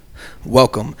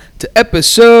Welcome to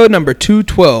episode number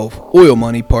 212, Oil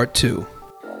Money Part 2.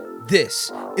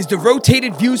 This is the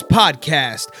Rotated Views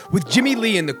podcast with Jimmy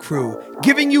Lee and the crew,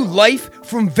 giving you life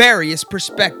from various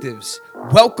perspectives.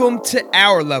 Welcome to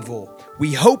our level.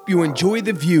 We hope you enjoy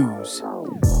the views.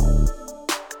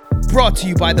 Brought to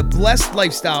you by the Blessed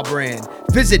Lifestyle brand.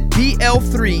 Visit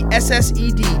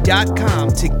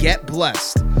BL3SSED.com to get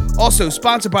blessed. Also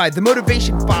sponsored by The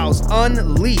Motivation Files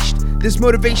Unleashed. This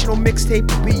motivational mixtape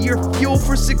will be your fuel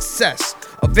for success.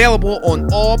 Available on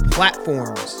all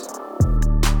platforms.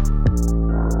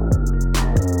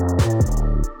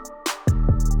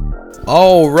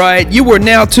 All right, you are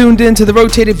now tuned in to the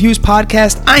Rotated Views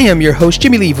podcast. I am your host,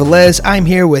 Jimmy Lee Velez. I'm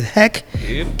here with Heck,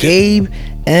 Gabe,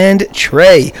 and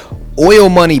Trey. Oil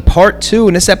Money Part 2.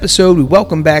 In this episode, we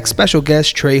welcome back special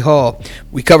guest Trey Hall.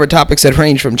 We cover topics that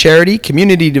range from charity,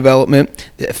 community development,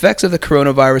 the effects of the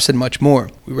coronavirus, and much more.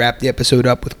 We wrap the episode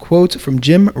up with quotes from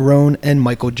Jim Rohn and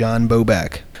Michael John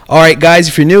Boback. All right, guys,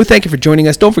 if you're new, thank you for joining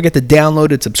us. Don't forget to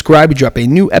download and subscribe. We drop a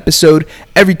new episode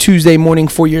every Tuesday morning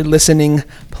for your listening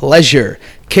pleasure.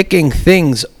 Kicking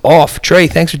things off. Trey,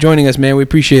 thanks for joining us, man. We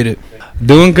appreciate it.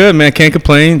 Doing good, man. Can't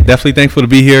complain. Definitely thankful to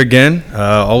be here again.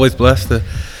 Always blessed to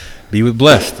be with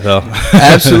Blessed. So.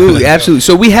 Absolutely.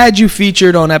 So we had you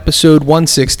featured on episode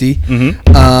 160,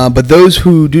 but those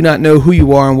who do not know who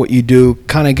you are and what you do,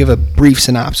 kind of give a brief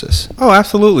synopsis. Oh,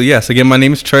 absolutely. Yes. Again, my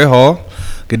name is Trey Hall.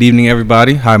 Good evening,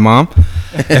 everybody. Hi, Mom.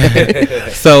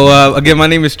 So, again, my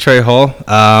name is Trey Hall.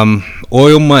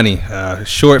 Oil Money,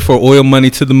 short for Oil Money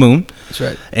to the Moon. That's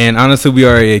right. And honestly, we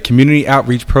are a community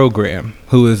outreach program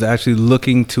who is actually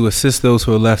looking to assist those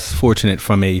who are less fortunate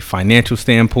from a financial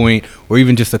standpoint or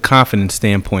even just a confidence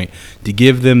standpoint to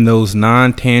give them those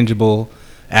non-tangible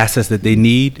assets that they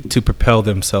need to propel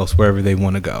themselves wherever they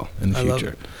want to go in the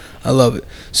future. I love it.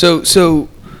 So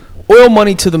Oil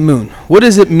Money to the Moon, what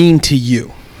does it mean to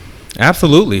you?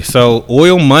 Absolutely. So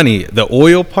oil money, the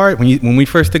oil part, when we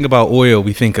first think about oil,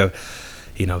 we think of,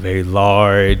 very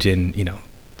large and,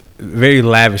 very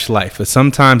lavish life. But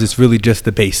sometimes it's really just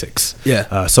the basics.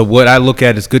 Yeah. So what I look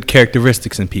at is good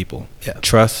characteristics in people. Yeah.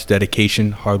 Trust,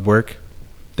 dedication, hard work,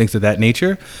 things of that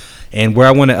nature. And where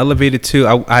I want to elevate it to,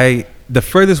 the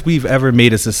furthest we've ever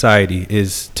made a society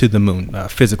is to the moon,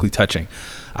 physically touching.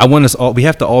 I want us all, we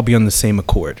have to all be on the same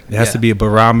accord. It has to be a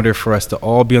barometer for us to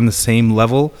all be on the same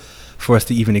level for us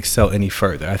to even excel any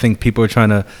further. I think people are trying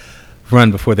to run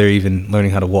before they're even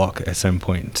learning how to walk at some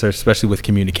point, so especially with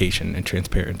communication and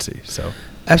transparency. So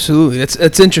absolutely.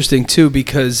 That's interesting too,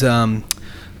 because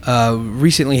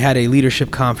recently had a leadership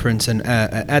conference, and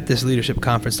at this leadership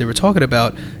conference they were talking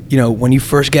about when you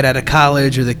first get out of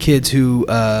college, or the kids who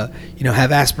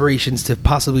have aspirations to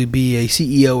possibly be a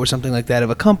CEO or something like that of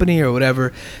a company or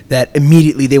whatever, that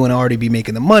immediately they want to already be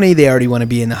making the money, they already want to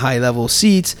be in the high level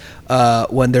seats,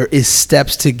 when there is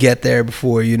steps to get there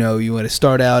before you want to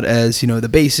start out as the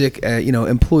basic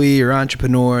employee or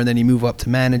entrepreneur, and then you move up to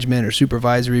management or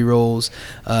supervisory roles,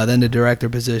 then the director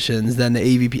positions, then the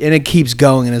AVP, and it keeps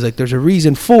going. And it's like there's a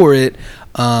reason for it,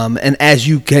 and as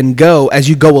you go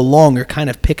along, you're kind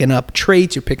of picking up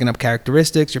traits, you're picking up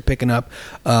characteristics, you're picking up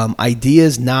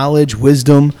ideas, knowledge,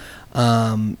 wisdom,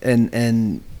 and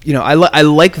I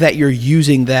like that you're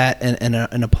using that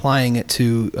and applying it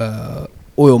to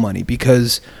oil money,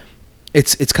 because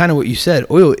it's kind of what you said.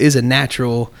 Oil is a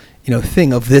natural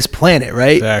thing of this planet,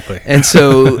 right? Exactly. And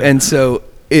so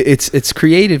it's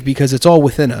creative because it's all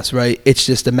within us, right? It's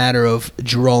just a matter of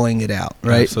drawing it out,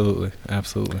 right? Absolutely.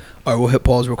 All right, we'll hit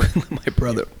pause real quick. Let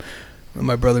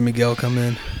my brother Miguel come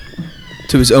in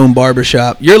to his own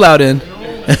barbershop. You're allowed in.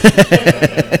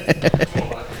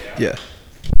 Yeah.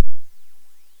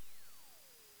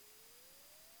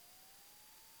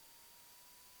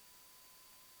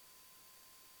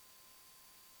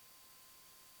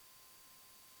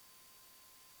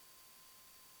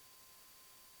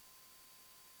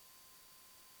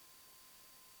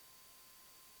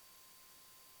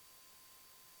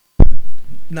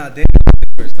 Nah, Dan.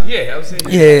 Yeah, I was saying.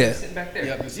 Yeah. Sitting back there.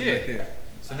 Yep, sitting back there.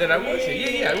 So then I was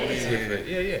here. I was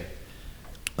here.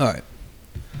 All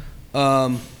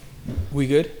right. We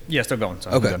good? Yeah, still going. So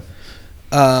Okay.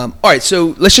 All right,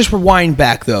 so let's just rewind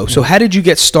back, though. So how did you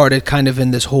get started kind of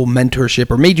in this whole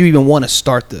mentorship, or made you even want to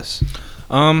start this?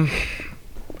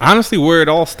 Honestly, where it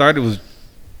all started was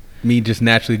me just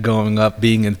naturally growing up,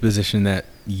 being in the position that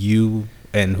you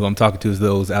and who I'm talking to is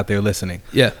those out there listening.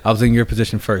 Yeah. I was in your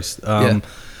position first.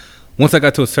 Once I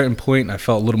got to a certain point, I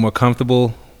felt a little more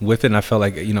comfortable with it, and I felt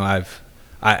like, if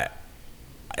I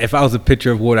was a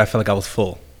pitcher of water, I felt like I was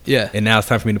full. Yeah. And now it's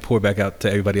time for me to pour back out to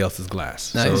everybody else's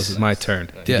glass. Nice. So this is my turn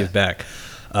to give back.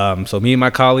 So me and my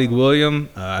colleague William,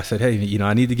 I said, hey, you know,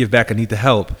 I need to give back. I need to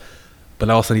help, but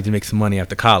I also need to make some money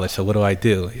after college. So what do I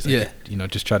do? He's like, you know,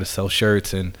 just try to sell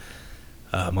shirts. And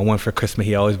my one for Christmas,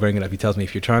 he always bring it up. He tells me,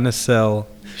 if you're trying to sell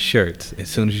shirts, as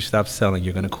soon as you stop selling,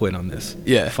 you're going to quit on this.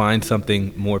 Yeah. Find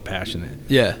something more passionate.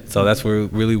 Yeah. So that's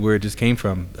where it just came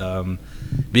from.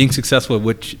 Being successful at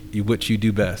what you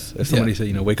do best. If somebody said,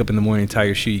 you know, wake up in the morning and tie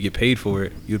your shoe, you get paid for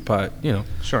it, you'd probably, you know,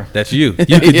 Sure. that's you.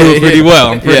 You can do it pretty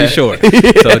well, I'm pretty sure.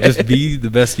 So just be the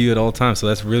best you at all times. So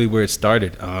that's really where it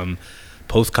started.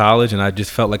 Post-college, and I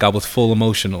just felt like I was full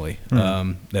emotionally.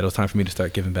 That it was time for me to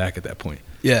start giving back at that point.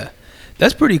 Yeah.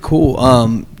 That's pretty cool.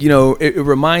 You know, it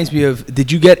reminds me of,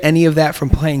 did you get any of that from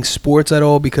playing sports at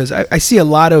all? Because I see a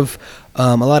lot of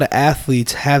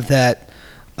athletes have that,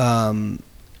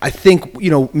 I think,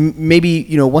 you know, maybe,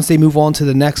 you know, once they move on to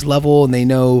the next level and they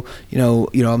know, you know,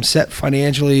 I'm set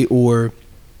financially or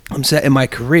I'm set in my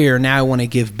career, now I want to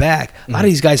give back. A lot of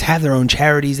these guys have their own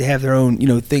charities. They have their own, you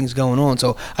know, things going on.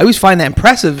 So I always find that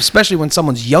impressive, especially when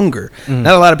someone's younger.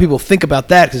 Not a lot of people think about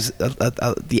that because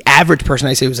the average person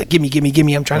I say was like,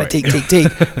 gimme, I'm trying to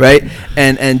take, right?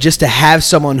 And just to have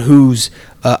someone who's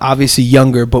obviously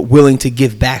younger but willing to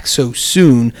give back so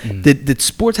soon, did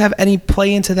sports have any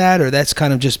play into that, or that's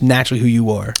kind of just naturally who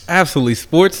you are? Absolutely.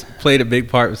 Sports played a big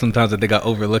part. Sometimes I think I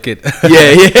overlook it.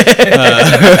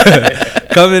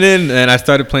 Coming in and I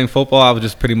started playing football, I was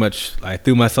just pretty much, I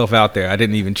threw myself out there. I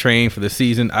didn't even train for the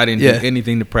season. I didn't do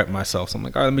anything to prep myself. So I'm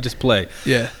like, all right, let me just play.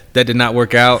 Yeah. That did not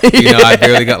work out. You know, I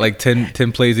barely got like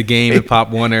 10 plays a game in Pop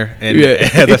Warner. And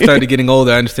as I started getting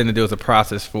older, I understand that there was a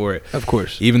process for it. Of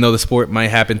course. Even though the sport might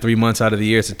happen 3 months out of the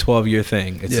year, it's a 12-year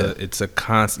thing. It's a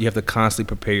constant. You have to constantly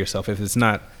prepare yourself. If it's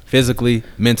not physically,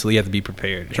 mentally, you have to be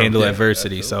prepared. Handle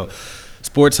adversity. Absolutely. So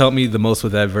sports helped me the most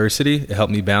with adversity. It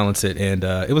helped me balance it, and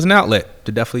it was an outlet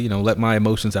to definitely, you know, let my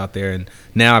emotions out there. And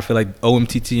now I feel like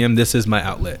OMTTM, this is my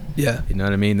outlet. Yeah, you know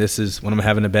what I mean. This is when I'm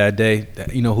having a bad day.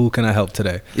 You know, who can I help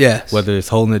today? Yes. Whether it's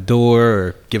holding the door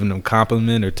or giving them a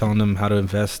compliment or telling them how to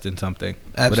invest in something.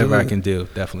 Absolutely. Whatever I can do,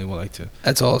 definitely would like to.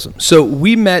 That's awesome. So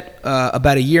we met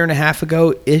about a year and a half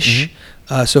ago ish.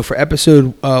 So for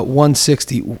episode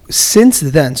 160, since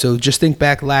then, so just think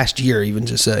back last year, even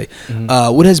to say,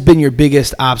 what has been your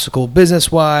biggest obstacle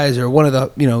business-wise, or one of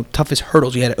the, you know, toughest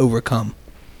hurdles you had to overcome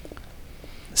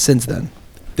since then?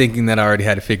 Thinking that I already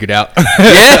had it figured out.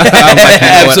 Yeah, like,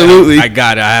 absolutely. I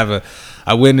got it.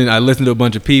 I went and I listened to a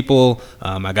bunch of people.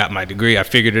 I got my degree. I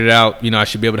figured it out. You know, I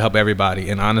should be able to help everybody.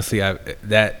 And honestly,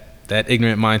 that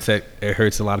ignorant mindset, it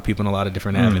hurts a lot of people in a lot of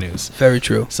different avenues. Very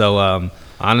true. So,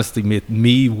 honestly,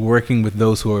 me working with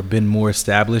those who have been more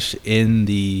established in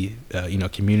the you know,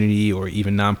 community or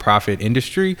even nonprofit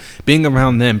industry, being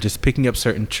around them, just picking up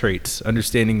certain traits,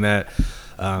 understanding that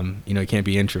you know, you can't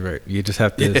be introvert. You just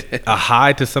have to a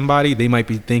hi to somebody. They might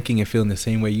be thinking and feeling the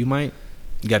same way you might.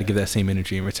 You got to give that same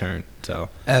energy in return. So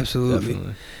absolutely.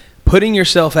 Definitely. Putting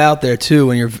yourself out there too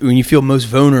when you feel most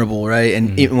vulnerable, right?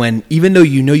 And even though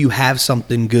you know you have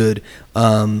something good,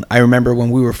 I remember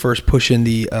when we were first pushing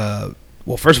the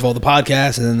well, first of all, the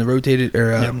podcast, and then the rotated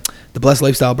or the Blessed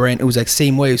Lifestyle brand. It was like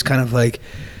same way. It was kind of like,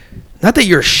 not that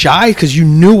you're shy, because you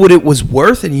knew what it was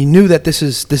worth, and you knew that this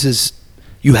is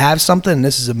you have something, and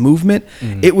this is a movement.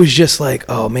 It was just like,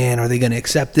 oh man, are they going to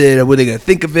accept it? Or what are they going to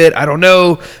think of it? I don't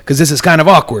know, because this is kind of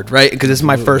awkward, right? Because this is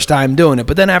my first time doing it.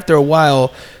 But then after a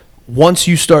while, once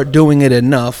you start doing it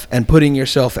enough and putting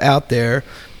yourself out there,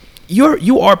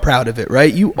 you are proud of it,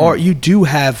 right? You do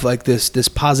have like this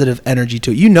positive energy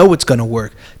to it. You know it's gonna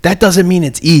work. That doesn't mean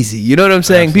it's easy. You know what I'm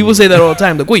saying? Absolutely. People say that all the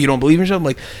time. Like, wait, you don't believe in yourself? I'm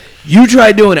like, you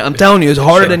try doing it. I'm telling you, it's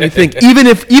harder than you think.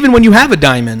 Even when you have a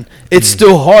diamond, it's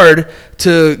still hard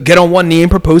to get on one knee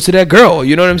and propose to that girl.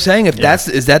 You know what I'm saying?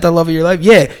 Is that the love of your life?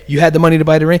 Yeah. You had the money to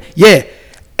buy the ring? Yeah.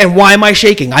 And why am I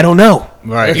shaking? I don't know.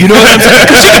 Right. You know what I'm saying?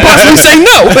 Because she could possibly say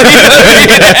no.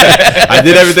 I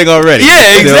did everything already.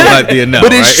 Yeah, exactly. No,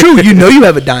 but it's true. You know you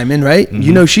have a diamond, right? Mm-hmm.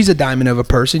 You know she's a diamond of a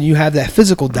person. You have that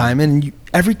physical diamond.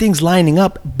 Everything's lining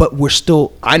up, but we're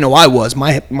still, I know I was,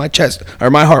 my chest,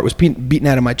 or my heart was beating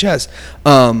out of my chest.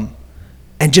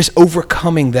 And just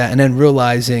overcoming that, and then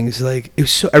realizing it's like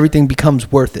everything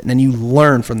becomes worth it, and then you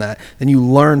learn from that. Then you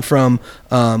learn from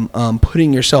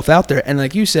putting yourself out there, and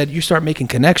like you said, you start making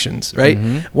connections, right?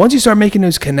 Mm-hmm. Once you start making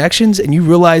those connections, and you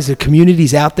realize the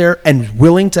community's out there and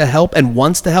willing to help, and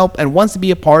wants to be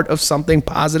a part of something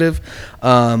positive.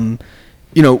 You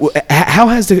know, how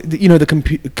has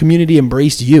the community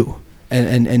embraced you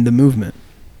and the movement?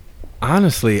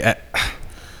 Honestly,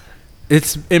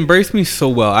 it's embraced me so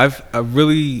well.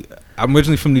 I I'm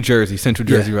originally from New Jersey, Central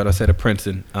Jersey, right outside of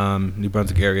Princeton, New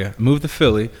Brunswick area. I moved to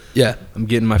Philly. Yeah. I'm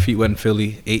getting my feet wet in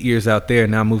Philly. 8 years out there.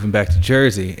 Now I'm moving back to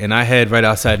Jersey, and I head right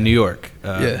outside New York,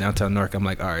 downtown Newark. I'm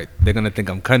like, all right, they're gonna think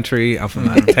I'm country. I'm from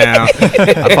out of town.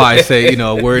 I probably say,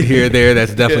 a word here or there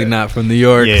that's definitely not from New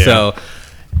York. Yeah. So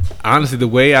honestly, the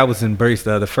way I was embraced,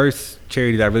 the first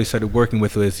charity that I really started working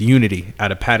with was Unity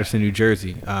out of Paterson, New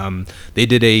Jersey. They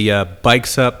did a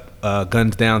Bikes Up,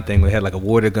 Guns Down thing. They had like a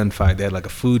water gun fight. They had like a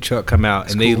food truck come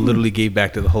out, and they literally gave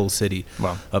back to the whole city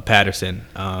of Paterson.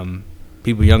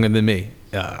 People younger than me.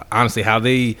 Honestly, how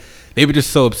they were just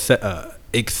so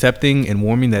accepting and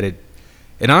warming that it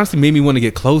honestly made me want to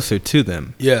get closer to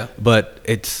them. Yeah. But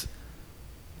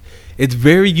it's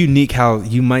very unique how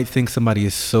you might think somebody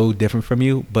is so different from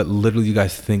you, but literally you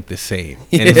guys think the same.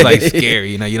 And it's like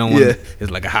scary, you don't want it's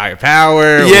like a higher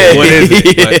power. Yeah. What is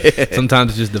it? But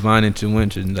sometimes it's just divine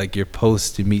intuition. Like you're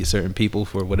supposed to meet certain people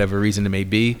for whatever reason it may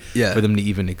be, for them to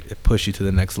even push you to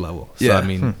the next level. So I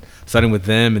mean, starting with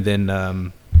them, and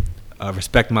then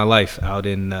Respect My Life out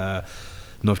in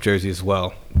North Jersey as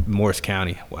well, Morris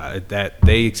County. Wow, that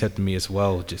they accepted me as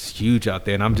well, just huge out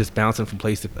there, and I'm just bouncing from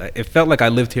place to. It felt like I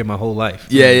lived here my whole life.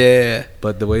 Yeah.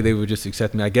 But the way they would just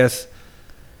accept me, I guess,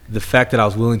 the fact that I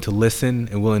was willing to listen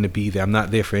and willing to be there. I'm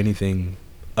not there for anything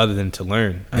other than to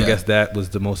learn. I guess that was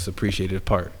the most appreciated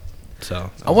part. So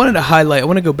I want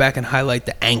to go back and highlight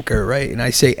the anchor, right? And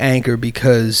I say anchor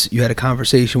because you had a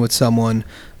conversation with someone.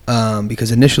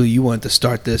 Because initially you wanted to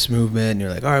start this movement and you're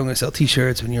like, all right, I'm going to sell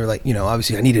t-shirts. And you're like,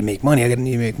 obviously I need to make money.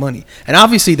 need to make money. And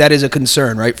obviously that is a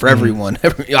concern, right? For everyone.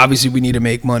 Obviously we need to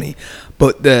make money.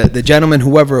 But the gentleman,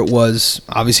 whoever it was,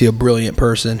 obviously a brilliant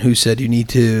person who said you need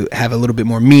to have a little bit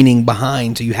more meaning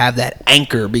behind so you have that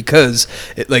anchor, because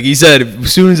like he said,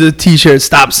 as soon as the t-shirt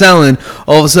stops selling,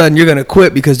 all of a sudden you're going to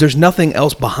quit because there's nothing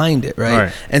else behind it,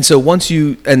 right? And so once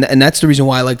you, and that's the reason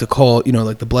why I like to call,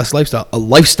 like the Blessed Lifestyle, a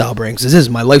lifestyle brand, because this is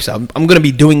my lifestyle. I'm going to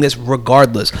be doing this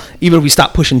regardless, even if we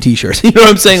stop pushing t-shirts. You know what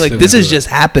I'm saying? Like this is just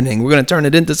happening. We're going to turn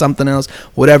it into something else,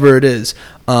 whatever it is.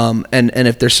 And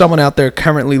if there's someone out there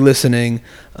currently listening,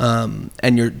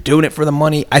 and you're doing it for the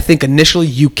money, I think initially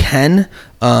you can,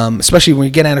 especially when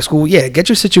you get out of school, get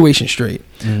your situation straight.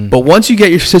 But once you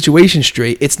get your situation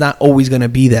straight, it's not always going to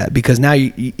be that, because now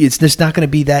it's just not going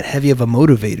to be that heavy of a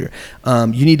motivator.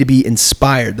 You need to be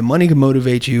inspired. The money can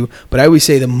motivate you, but I always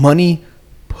say the money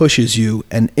pushes you,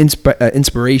 and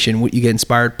inspiration, what you get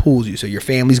inspired pulls you. So your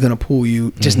family's going to pull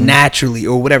you just naturally,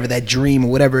 or whatever, that dream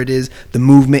or whatever it is, the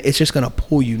movement, it's just going to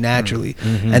pull you naturally.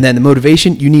 And then the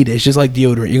motivation, you need it. It's just like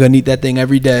deodorant. You're going to need that thing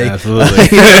every day. Absolutely.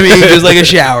 You know what I mean? Just like a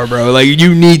shower, bro. Like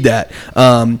you need that.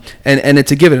 And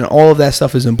it's a given, and all of that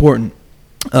stuff is important.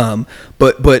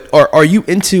 But are you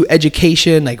into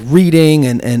education, like reading,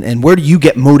 and where do you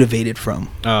get motivated from?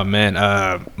 Oh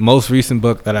man, most recent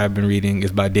book that I've been reading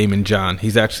is by Damon John.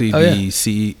 He's actually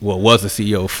was the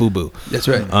CEO of FUBU. That's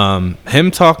right.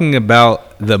 Him talking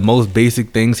about the most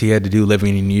basic things he had to do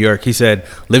living in New York. He said,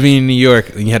 living in New York,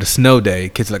 and you had a snow day,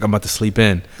 kids are like, I'm about to sleep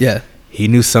in. Yeah. He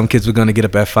knew some kids were going to get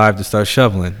up at 5 to start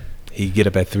shoveling. He'd get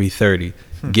up at 3:30,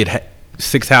 get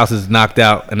 6 houses knocked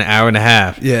out in an hour and a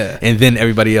half. Yeah. And then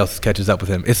everybody else catches up with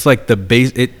him. It's like the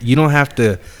base. You don't have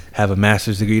to have a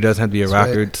master's degree. It doesn't have to be a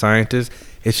rocket scientist.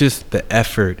 It's just the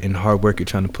effort and hard work you're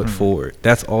trying to put forward.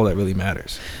 That's all that really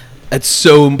matters. It's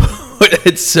so important.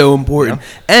 It's so important.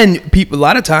 Yeah. And people, a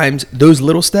lot of times, those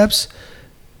little steps,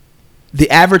 the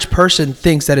average person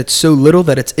thinks that it's so little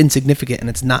that it's insignificant and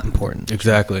it's not important.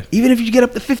 Exactly. Even if you get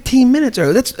up to 15 minutes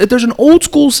early. There's an old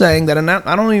school saying that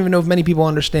I don't even know if many people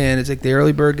understand. It's like the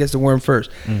early bird gets the worm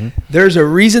first. There's a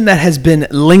reason that has been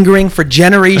lingering for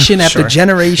generation after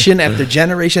generation after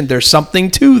generation. There's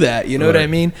something to that. You know what I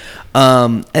mean?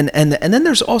 And then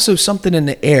there's also something in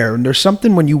the air. And there's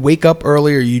something when you wake up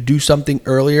earlier, you do something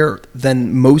earlier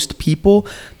than most people,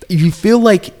 you feel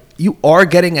like you are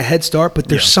getting a head start, but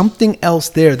there's something else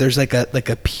there. There's like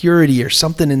a purity or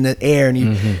something in the air, and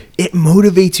it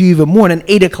motivates you even more. And then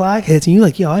 8 o'clock hits, and you're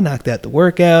like, yo, I knocked out the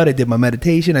workout, I did my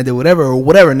meditation, I did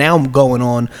whatever. Now I'm going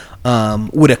on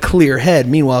with a clear head.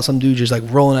 Meanwhile, some dude just like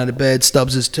rolling out of bed,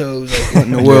 stubs his toes, like what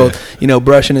in the world,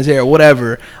 brushing his hair,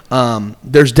 whatever.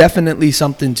 There's definitely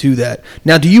something to that.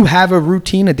 Now, do you have a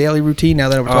daily routine now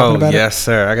that we're talking about it? Yes,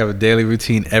 sir. I got a daily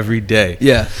routine every day.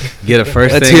 Yeah. Get up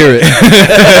first Let's thing. hear it.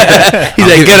 He's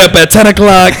like, get up at 10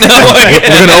 o'clock. We're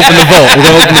going to open the vault. We're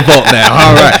going to open the vault now.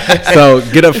 All right. So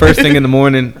get up first thing in the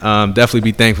morning. Definitely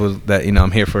be thankful that,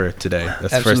 I'm here for today.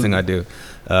 That's the first thing I do.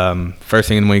 First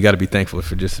thing in the morning, you got to be thankful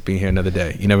for just being here another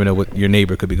day. You never know what your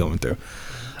neighbor could be going through.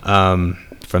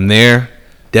 From there,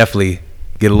 definitely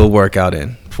get a little workout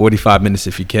in. 45 minutes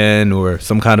if you can, or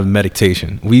some kind of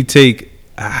meditation. We take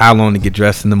how long to get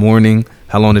dressed in the morning,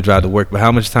 how long to drive to work, but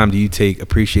how much time do you take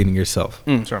appreciating yourself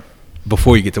Sure.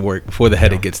 before you get to work, before the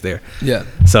headache gets there? Yeah.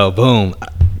 So boom,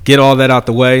 get all that out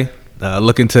the way.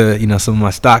 Look into some of my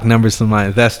stock numbers, some of my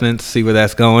investments, see where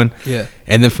that's going. Yeah.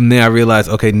 And then from there, I realized,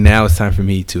 okay, now it's time for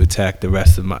me to attack the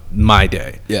rest of my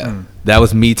day. Yeah. That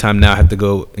was me time. Now I have to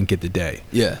go and get the day.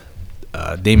 Yeah.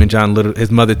 Damon John Little, his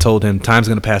mother told him, time's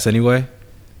going to pass anyway,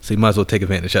 so you might as well take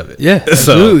advantage of it. Yeah, So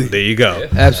absolutely. there you go.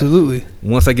 Absolutely.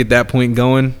 Once I get that point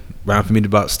going, around for me to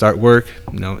about start work,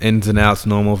 ins and outs,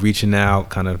 normal, reaching out,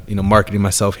 kind of, marketing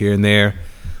myself here and there.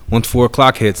 Once 4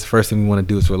 o'clock hits, the first thing we want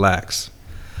to do is relax.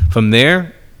 From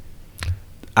there,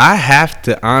 I have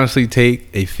to honestly take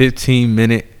a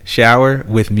 15-minute shower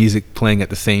with music playing at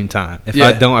the same time. If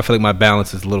I don't, I feel like my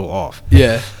balance is a little off.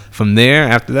 Yeah. From there,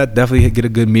 after that, definitely get a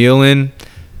good meal in,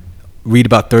 read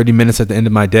about 30 minutes at the end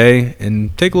of my day,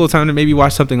 and take a little time to maybe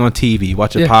watch something on TV,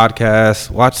 watch a podcast,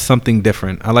 watch something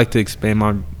different. I like to expand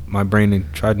my brain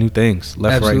and try new things,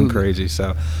 left, right, and crazy.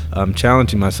 So I'm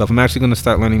challenging myself. I'm actually going to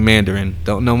start learning Mandarin.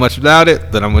 Don't know much about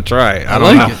it, but I'm going to try it. I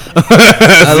don't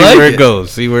know.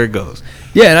 See where it goes.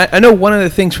 Yeah, and I know one of the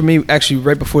things for me, actually,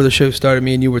 right before the show started,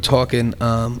 me and you were talking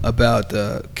about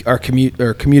our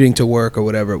commuting to work or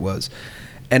whatever it was.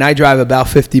 And I drive about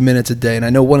 50 minutes a day. And I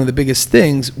know one of the biggest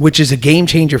things, which is a game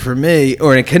changer for me,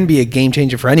 or it can be a game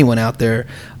changer for anyone out there,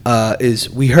 is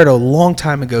we heard a long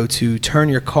time ago to turn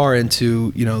your car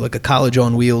into, like a college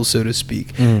on wheels, so to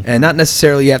speak. And not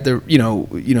necessarily you have to,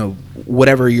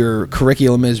 whatever your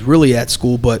curriculum is really at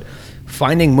school, but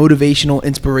finding motivational,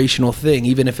 inspirational thing,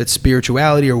 even if it's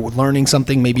spirituality or learning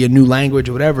something, maybe a new language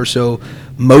or whatever. So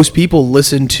most people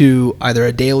listen to either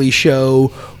a daily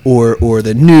show or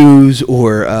the news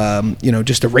or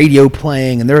just a radio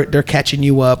playing, and they're catching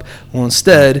you up. Well,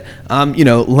 instead, I'm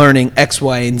learning X,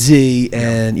 Y, and Z,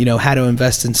 and how to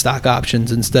invest in stock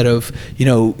options instead of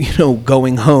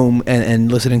going home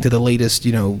and listening to the latest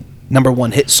number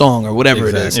one hit song or whatever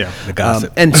it is. Yeah, the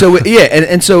gossip. And so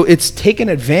and so it's taking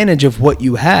advantage of what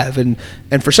you have, and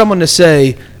for someone to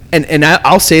say, and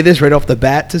I'll say this right off the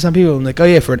bat to some people, I'm like, oh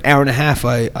yeah, for an hour and a half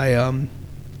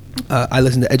I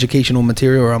listen to educational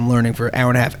material, or I'm learning for an hour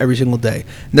and a half every single day.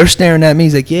 And they're staring at me.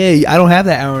 He's like, yeah, I don't have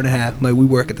that hour and a half. I'm like, we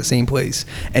work at the same place,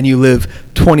 and you live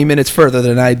 20 minutes further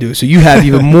than I do, so you have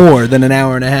even more than an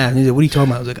hour and a half. And he's like, what are you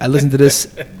talking about? I was like, I listen to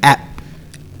this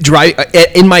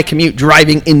in my commute,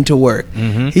 driving into work.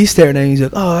 He's staring at me. He's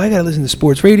like, oh, I gotta listen to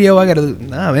sports radio.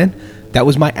 Nah, man, that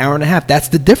was my hour and a half. That's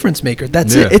the difference maker.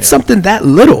 That's it. It's something that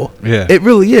little. Yeah, it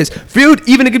really is. For you,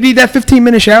 even it could be that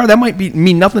 15-minute shower. That might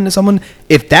mean nothing to someone.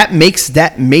 If that makes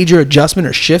that major adjustment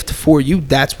or shift for you,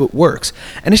 that's what works.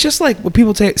 And it's just like what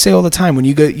people say all the time. When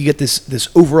you get this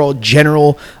overall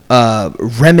general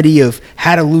remedy of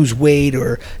how to lose weight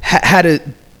or how to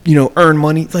earn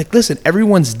money. Like, listen,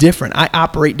 everyone's different. I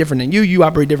operate different than you. You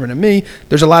operate different than me.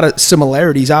 There's a lot of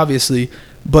similarities, obviously,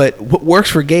 but what works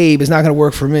for Gabe is not going to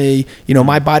work for me.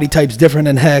 My body type's different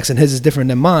than Hex, and his is different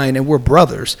than mine, and we're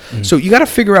brothers. So you got to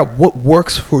figure out what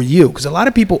works for you. Because a lot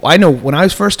of people, I know when I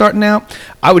was first starting out,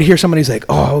 I would hear somebody's like,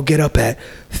 oh, I'll get up at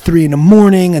 3 a.m,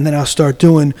 and then I'll start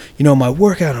doing, my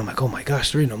workout. And I'm like, oh my gosh,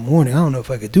 3 a.m. I don't know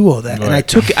if I could do all that. Right. And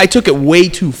I took it way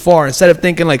too far. Instead of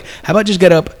thinking like, how about just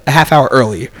get up a half hour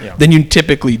earlier than you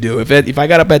typically do? If I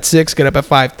got up at 6, get up at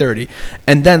 5:30,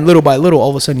 and then little by little,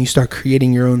 all of a sudden you start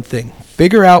creating your own thing.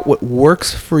 Figure out what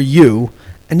works for you,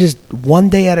 and just one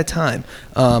day at a time.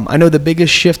 I know the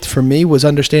biggest shift for me was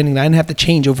understanding that I didn't have to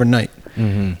change overnight,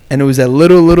 and it was that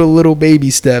little baby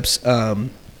steps. I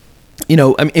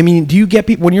mean, do you get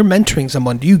people when you're mentoring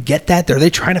someone? Do you get that? Are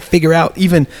they trying to figure out,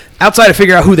 even outside of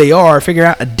figure out who they are, figure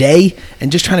out a day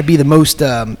and just trying to be the most,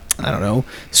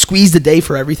 squeeze the day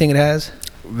for everything it has?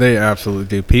 They absolutely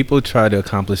do. People try to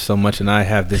accomplish so much, and I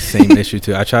have this same issue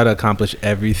too. I try to accomplish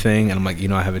everything, and I'm like,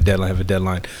 I have a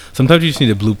deadline. Sometimes you just need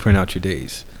to blueprint out your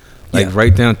days. Like,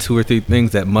 write down 2 or 3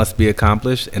 things that must be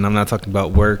accomplished, and I'm not talking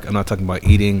about work. I'm not talking about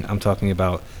eating. I'm talking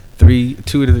about 2 to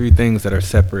 3 things that are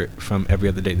separate from every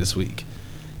other day this week.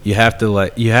 You have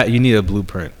to you need a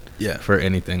blueprint. For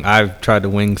anything. I've tried to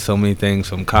wing so many things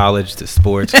from college to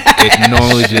sports. It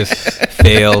normally just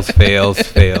fails.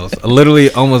 I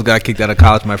literally almost got kicked out of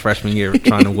college my freshman year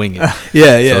trying to wing it.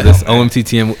 So this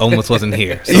OMTTM almost wasn't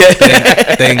here. So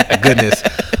thank goodness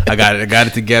I got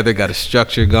it together, got a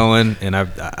structure going, and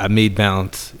I made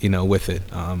balance, with it.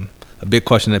 A big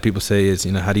question that people say is,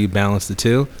 how do you balance the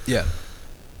two?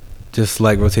 Just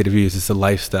like rotator views, it's a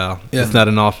lifestyle. It's not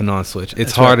an off and on switch.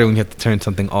 It's harder when you have to turn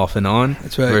something off and on.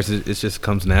 Versus it just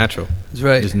comes natural.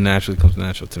 It just naturally comes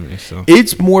natural to me. So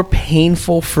it's more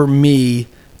painful for me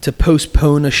to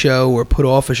postpone a show or put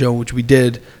off a show, which we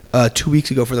did 2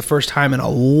 weeks ago for the first time in a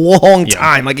long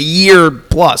time, like a year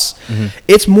plus.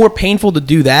 It's more painful to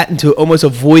do that and to almost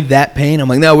avoid that pain. I'm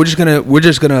like, no, we're just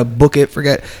gonna book it,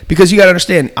 forget, because you got to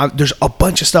understand, there's a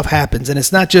bunch of stuff happens, and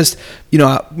it's not just,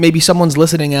 maybe someone's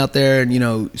listening out there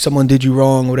and someone did you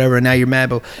wrong or whatever, and now you're mad,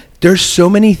 but there's so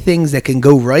many things that can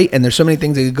go right, and there's so many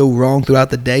things that can go wrong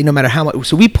throughout the day, no matter how much.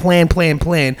 So we plan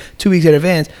 2 weeks in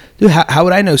advance. Dude, how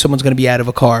would I know someone's going to be out of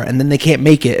a car and then they can't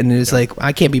make it? And it's like,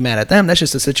 I can't be mad at them. That's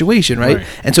just a situation, right?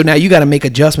 And so now you got to make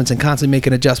adjustments and constantly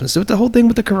making adjustments. So with the whole thing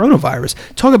with the coronavirus,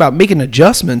 talk about making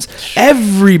adjustments.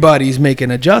 Everybody's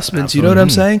making adjustments. Absolutely. You know what I'm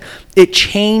saying? It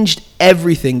changed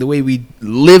everything, the way we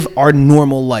live our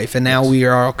normal life, and now we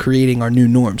are creating our new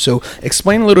norm. So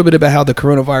explain a little bit about how the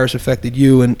coronavirus affected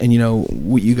you and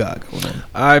what you got going on.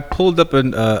 I pulled up a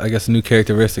new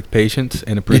characteristic: patience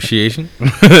and appreciation.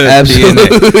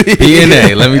 Absolutely.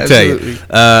 DNA. Let me tell you,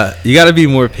 you got to be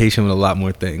more patient with a lot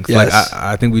more things. Yes. Like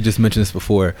I think we just mentioned this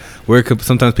before, where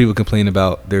sometimes people complain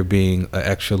about there being an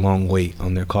extra long wait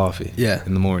on their coffee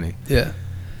in the morning. Yeah.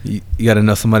 You got to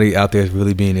know somebody out there is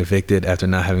really being evicted after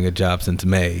not having a job since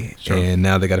May. Sure. And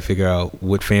now they got to figure out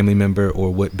what family member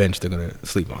or what bench they're going to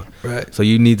sleep on. Right. So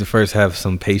you need to first have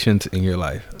some patience in your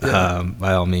life,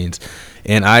 by all means.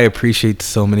 And I appreciate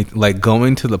so many, like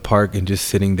going to the park and just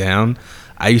sitting down.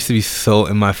 I used to be so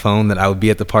in my phone that I would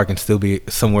be at the park and still be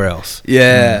somewhere else.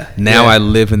 Yeah. Now I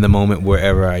live in the moment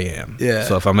wherever I am. Yeah.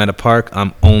 So if I'm at a park,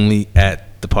 I'm only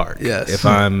at the park. Yes. If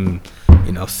I'm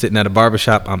sitting at a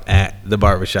barbershop, I'm at the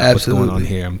barbershop. Absolutely. What's going on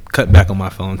here? I'm cutting back on my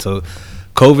phone. So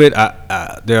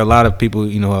COVID, there are a lot of people,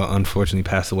 unfortunately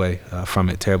passed away from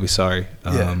it. Terribly sorry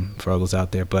for all those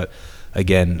out there. But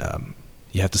again,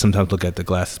 you have to sometimes look at the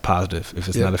glass as positive if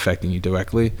it's not affecting you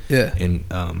directly. Yeah. And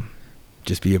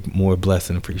just be more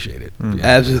blessed and appreciated.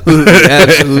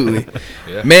 Absolutely.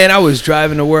 Yeah. Man, I was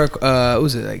driving to work.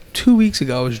 Was it like 2 weeks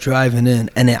ago? I was driving in,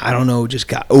 and then, I don't know, just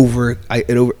got over.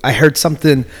 I heard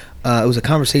something. It was a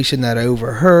conversation that I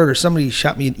overheard, or somebody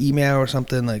shot me an email or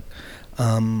something like,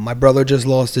 my brother just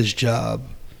lost his job.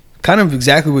 Kind of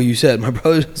exactly what you said. My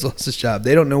brother just lost his job.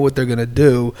 They don't know what they're gonna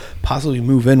do. Possibly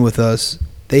move in with us.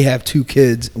 They have 2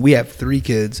 kids. We have 3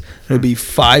 kids. It'll be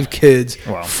 5 kids,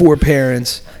 4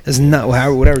 parents. It's not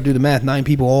whatever. Do the math. 9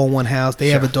 people all in one house. They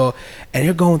have a dog, and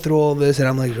you're going through all this. And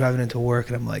I'm like driving into work,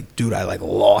 and I'm like, dude, I like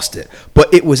lost it.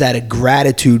 But it was out of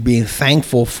gratitude, being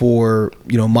thankful for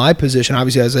my position.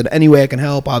 Obviously, I said any way I can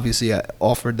help. Obviously, I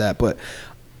offered that, but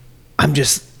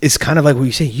it's kind of like what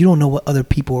you say. You don't know what other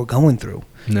people are going through.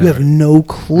 Never. You have no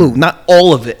clue. Not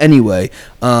all of it, anyway.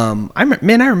 I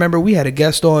remember we had a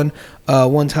guest on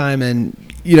one time, and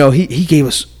he gave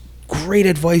us great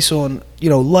advice on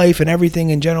life and everything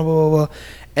in general, blah, blah, blah.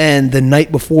 And the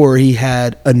night before, he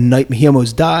had he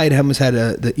almost died. He almost had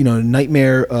a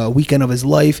nightmare weekend of his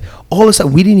life. All this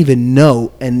stuff we didn't even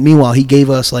know. And meanwhile, he gave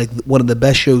us like one of the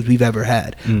best shows we've ever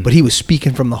had. But he was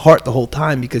speaking from the heart the whole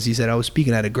time, because he said, I was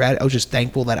speaking out of gratitude. I was just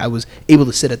thankful that I was able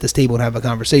to sit at this table and have a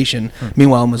conversation.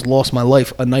 Meanwhile, I almost lost my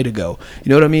life a night ago.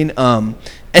 You know what I mean?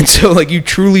 And so like, you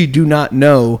truly do not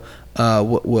know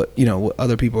what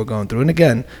other people are going through. And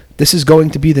again, this is going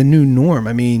to be the new norm.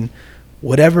 I mean,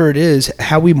 whatever it is,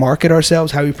 how we market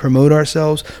ourselves, how we promote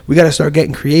ourselves, we got to start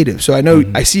getting creative. So I know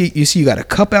I see you got a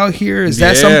cup out here. Is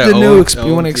that something new?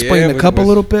 You want to explain the cup a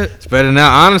little bit? It's better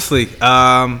now, honestly.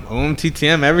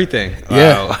 OMTTM, everything.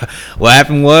 Yeah. What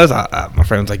happened was, my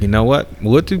friend was like, you know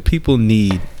what do people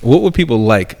need? What would people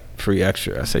like free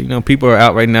extra? I said, people are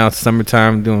out right now. It's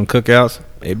summertime doing cookouts.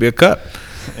 Maybe a cup.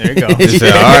 There you go.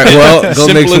 Said, all right, well,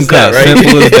 go make some cups. Right?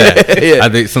 Simple as that. Yeah. I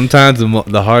think sometimes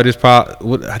the hardest part,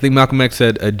 I think Malcolm X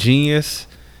said, a genius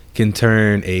can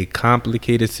turn a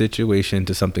complicated situation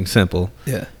into something simple.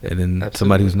 Yeah. And then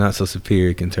somebody who's not so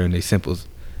superior can turn a simple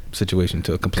situation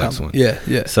to a complex one.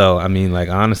 Yeah. So, I mean, like,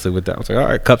 honestly, with that, I was like, all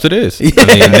right, cups it is. Yeah. I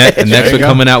mean, and next we're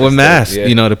coming out with masks,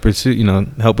 to pursue,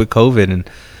 help with COVID and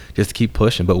just to keep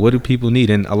pushing. But what do people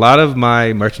need? And a lot of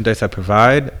my merchandise I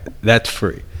provide, that's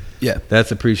free. Yeah,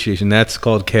 that's appreciation. That's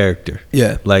called character.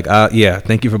 Yeah, like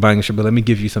thank you for buying a shirt, but let me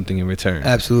give you something in return.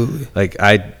 Absolutely. Like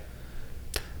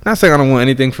not saying I don't want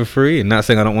anything for free, and not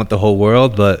saying I don't want the whole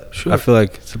world, but I feel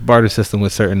like it's a barter system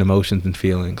with certain emotions and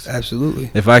feelings. Absolutely.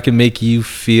 If I can make you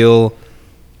feel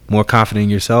more confident in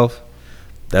yourself,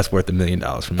 that's worth $1 million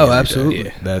from me. Oh, absolutely.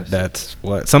 Yeah. That's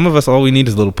what some of us. All we need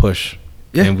is a little push.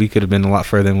 Yeah, and we could have been a lot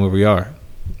further than where we are.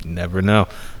 Never know.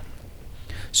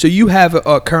 So you have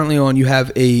currently on. You have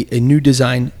a new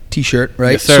design T-shirt,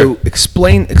 right? Yes, sir. So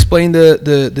explain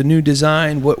the new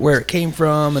design, where it came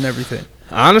from, and everything.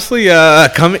 Honestly,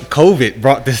 COVID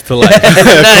brought this to life.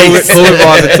 COVID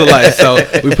brought it to life. So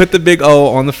we put the big O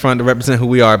on the front to represent who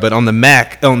we are, but on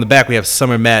the back we have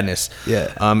Summer Madness.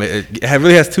 Yeah. It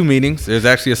really has two meanings. There's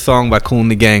actually a song by Kool and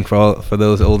the Gang for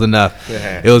those old enough.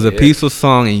 Yeah. It was a peaceful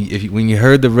song, and when you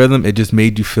heard the rhythm, it just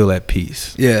made you feel at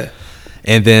peace. Yeah.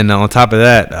 And then on top of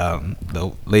that,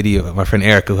 the lady, my friend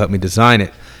Erica, who helped me design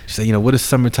it, she said, what is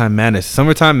Summertime Madness?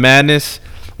 Summertime Madness.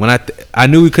 When I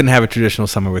knew we couldn't have a traditional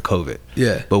summer with COVID.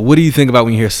 Yeah. But what do you think about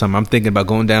when you hear summer? I'm thinking about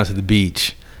going down to the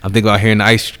beach. I'm thinking about hearing the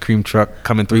ice cream truck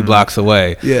coming 3 blocks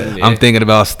away. Yeah. I'm thinking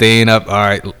about staying up. All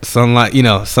right, sunlight.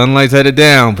 Sunlight's headed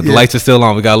down, but the lights are still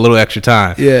on. We got a little extra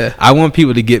time. Yeah. I want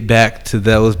people to get back to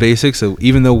those basics. So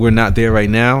even though we're not there right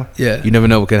now, you never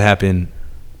know what could happen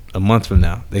a month from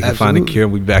now. They can find a cure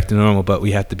and we'll be back to normal, but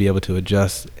we have to be able to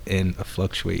adjust and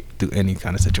fluctuate through any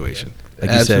kind of situation. Like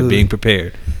you said, being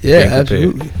prepared. Yeah,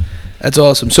 absolutely. That's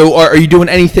awesome. So are you doing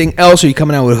anything else? Are you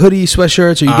coming out with hoodies,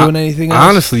 sweatshirts? Are you doing anything else?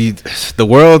 Honestly, the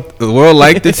world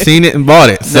liked it, seen it, and bought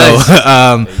it. So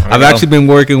I've actually been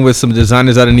working with some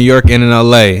designers out of New York and in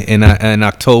LA in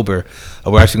October.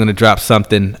 We're actually going to drop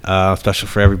something special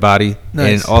for everybody.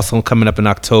 Nice. And also coming up in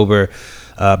October,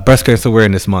 Breast Cancer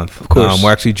Awareness Month. Of course.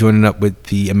 We're actually joining up with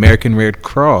the American Red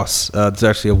Cross. There's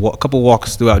actually a couple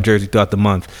walks throughout Jersey throughout the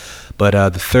month.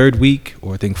 But the third week,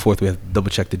 or I think fourth, we have to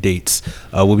double check the dates.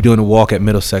 We'll be doing a walk at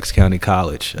Middlesex County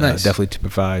College. Nice. Definitely to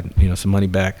provide some money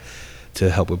back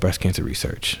to help with breast cancer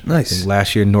research. Nice. I think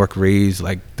last year, Newark raised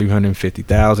like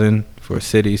 $350,000 for a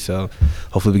city. So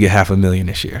hopefully we get $500,000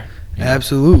 this year.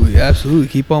 Absolutely.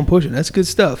 Keep on pushing. That's good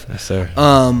stuff. Yes, sir.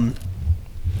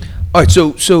 All right,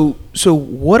 so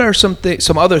what are some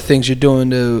other things you're doing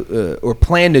to or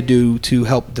plan to do to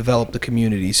help develop the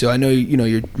community? So I know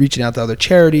you're reaching out to other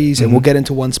charities, and we'll get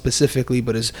into one specifically.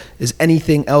 But is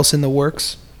anything else in the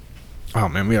works? Oh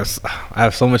man, I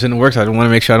have so much in the works. I want to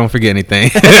make sure I don't forget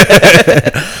anything.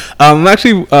 I'm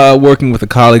actually working with a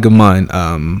colleague of mine,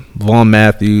 Vaughn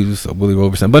Matthews, Willie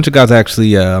Roberson, a bunch of guys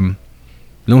actually.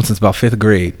 Known since about 5th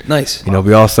grade. Nice.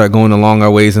 We all start going along our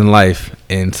ways in life,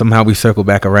 and somehow we circle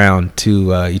back around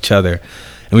to each other.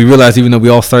 And we realized even though we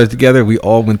all started together, we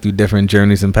all went through different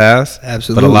journeys and paths.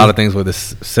 Absolutely. But a lot of things were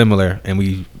similar, and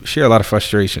we share a lot of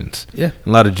frustrations. Yeah. A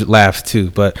lot of laughs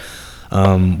too. But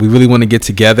we really want to get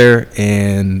together,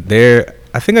 and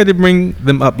I think I did bring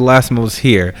them up last time I was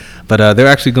here, but they're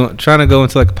actually trying to go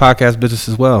into like a podcast business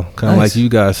as well, kind of like you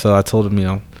guys. So I told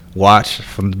them, watch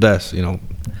from the best,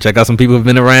 check out some people who've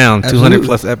been around. Absolutely. 200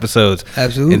 plus episodes.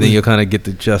 Absolutely. And then you'll kind of get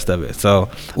the gist of it. So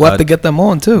we'll have to get them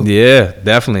on too. Yeah,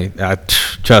 definitely.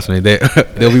 Trust me,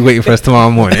 they'll be waiting for us tomorrow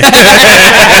morning. We'll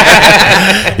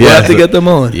have to get them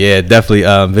on. Yeah,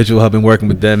 definitely. Visual have been working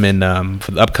with them, and for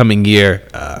the upcoming year,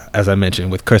 as I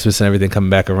mentioned, with Christmas and everything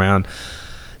coming back around,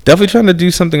 definitely trying to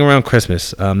do something around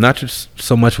Christmas. Not just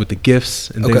so much with the gifts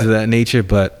and things of that nature,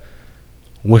 but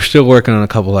we're still working on a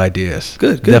couple ideas.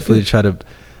 Good. Definitely try to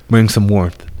bring some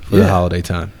warmth for the holiday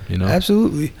time.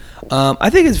 Absolutely. I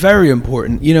think it's very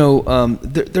important.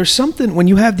 There's something when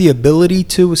you have the ability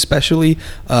to, especially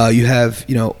you have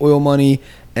oil money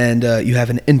and you have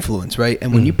an influence, right?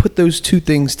 And when you put those two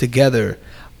things together,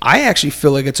 I actually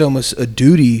feel like it's almost a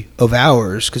duty of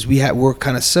ours, because we're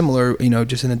kind of similar,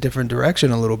 just in a different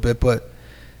direction a little bit, but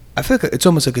I feel like it's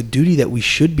almost like a duty that we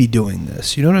should be doing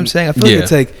this. You know what I'm saying? I feel like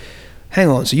it's like, hang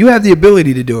on, so you have the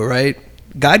ability to do it, right?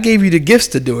 God gave you the gifts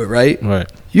to do it, right?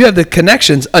 Right. You have the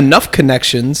connections, enough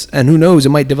connections, and who knows, it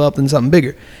might develop into something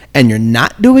bigger. And you're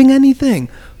not doing anything.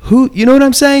 You know what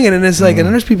I'm saying? And then it's like, and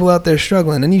then there's people out there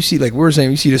struggling, and you see, like we're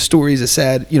saying, you see the stories of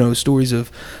sad, stories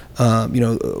of, a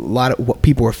lot of what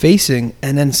people are facing,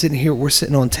 and then we're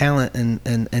sitting on talent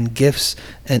and gifts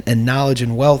and knowledge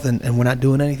and wealth, and we're not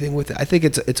doing anything with it. I think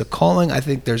it's a calling. I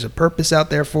think there's a purpose out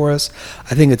there for us.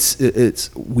 I think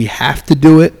we have to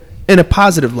do it in a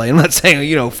positive light. I'm not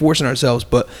saying, forcing ourselves,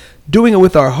 but doing it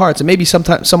with our hearts. And maybe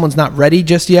sometimes someone's not ready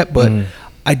just yet, but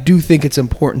I do think it's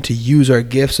important to use our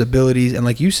gifts, abilities, and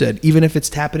like you said, even if it's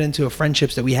tapping into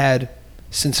friendships that we had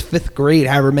since 5th grade,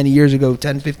 however many years ago,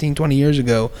 10, 15, 20 years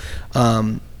ago,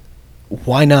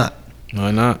 why not?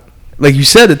 Why not? Like you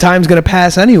said, the time's going to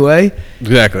pass anyway.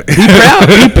 Exactly.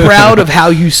 Be proud of how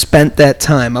you spent that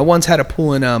time. I once had to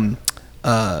pull in,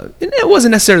 it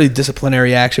wasn't necessarily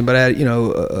disciplinary action, but I had,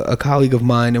 a colleague of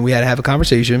mine, and we had to have a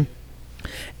conversation.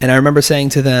 And I remember saying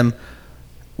to them,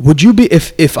 would you be,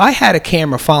 if I had a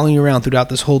camera following you around throughout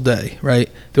this whole day, right,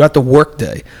 throughout the work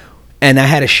day, and I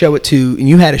had to show it to, and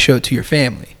you had to show it to your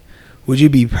family, would you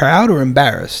be proud or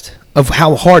embarrassed of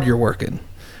how hard you're working,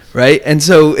 right? And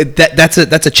so that's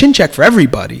a chin check for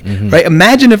everybody, right?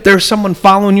 Imagine if there's someone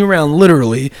following you around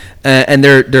literally, and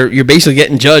you're basically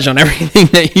getting judged on everything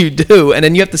that you do, and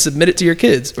then you have to submit it to your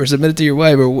kids or submit it to your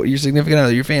wife or your significant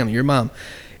other, your family, your mom.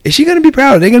 Is she going to be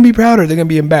proud? Are they going to be proud, or are they going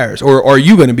to be embarrassed? Or are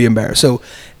you going to be embarrassed? So,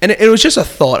 and it was just a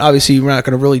thought. Obviously, we're not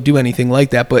going to really do anything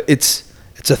like that, but it's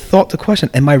a thought to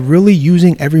question. Am I really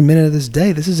using every minute of this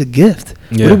day? This is a gift.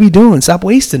 Yeah. What are we doing? Stop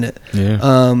wasting it.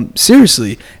 Yeah.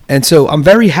 Seriously. And so I'm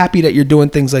very happy that you're doing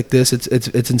things like this.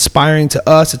 It's inspiring to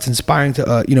us. It's inspiring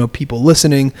to people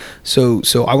listening. So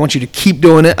I want you to keep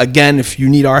doing it. Again, if you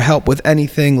need our help with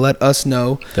anything, let us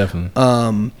know.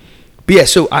 Definitely. But yeah,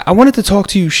 so I wanted to talk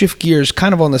to you, shift gears,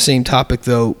 kind of on the same topic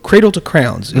though. Cradle to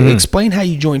Crowns. Explain how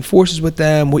you joined forces with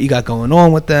them, what you got going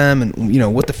on with them,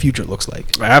 and what the future looks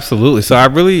like. Absolutely. So I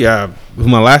really, with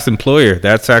my last employer,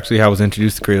 that's actually how I was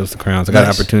introduced to Cradles to Crowns. I got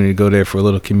an opportunity to go there for a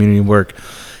little community work.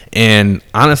 And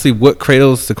honestly, what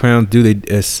Cradles to Crowns do,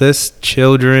 they assist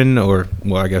children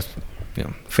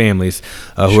families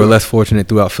who are less fortunate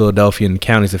throughout Philadelphia and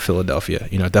counties of Philadelphia.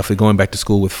 Definitely going back to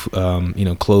school with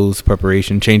clothes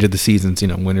preparation, change of the seasons.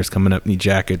 Winter's coming up, need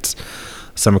jackets.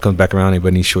 Summer comes back around,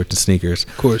 everybody needs shorts and sneakers.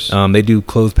 Of course. They do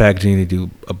clothes packaging, they do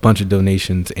a bunch of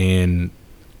donations, and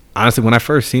honestly, when I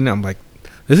first seen it, I'm like,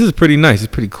 this is pretty nice,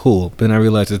 it's pretty cool. But then I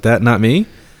realized, is that not me?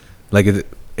 Like,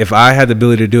 if I had the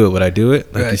ability to do it, would I do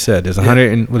it? Like you said, there's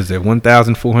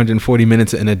 1,440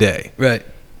 minutes in a day. Right.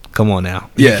 Come on now.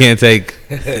 Yeah. You can't take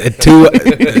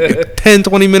 10,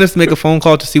 20 minutes to make a phone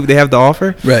call to see what they have to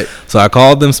offer. Right. So I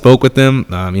called them, spoke with them.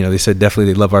 They said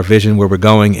definitely they love our vision, where we're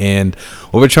going, and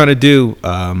what we're trying to do.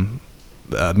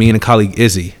 Me and a colleague,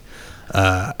 Izzy,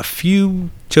 a few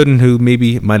children who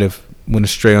maybe might have went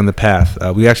astray on the path.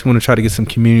 We actually want to try to get some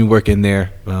community work in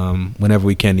there whenever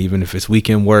we can, even if it's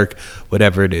weekend work,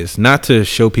 whatever it is. Not to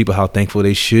show people how thankful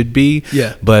they should be,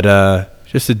 but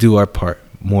just to do our part.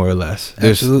 More or less.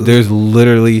 There's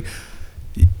literally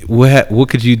what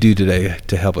could you do today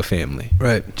to help a family?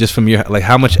 Right. Just from your, like,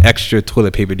 how much extra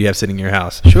toilet paper do you have sitting in your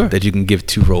house? Sure. That you can give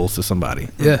 2 rolls to somebody.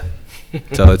 Yeah.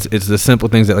 So it's the simple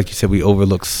things that, like you said, we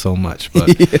overlook so much, but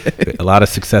a lot of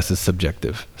success is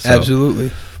subjective. So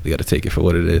absolutely. We got to take it for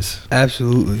what it is.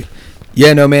 Absolutely.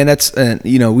 Yeah, no, man, that's,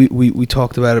 we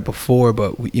talked about it before,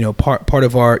 but part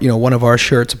of our, one of our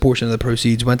shirts, a portion of the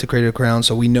proceeds went to Cradle to Crowns,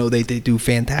 so we know they do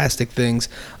fantastic things.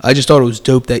 I just thought it was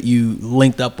dope that you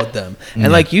linked up with them.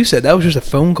 And like you said, that was just a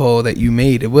phone call that you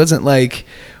made. It wasn't like,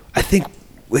 I think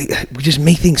we just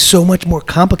make things so much more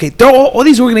complicated. All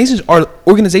these organizations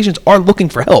are looking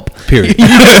for help. Period.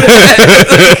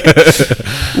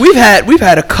 We've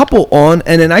had a couple on,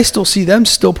 and then I still see them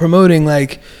still promoting,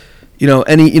 like,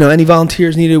 any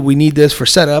volunteers needed, we need this for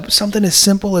setup. Something as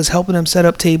simple as helping them set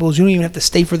up tables. You don't even have to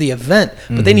stay for the event,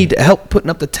 but they need to help putting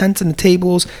up the tents and the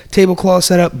tables, tablecloth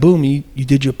set up. Boom, you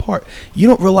did your part. You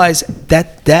don't realize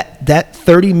that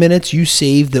 30 minutes you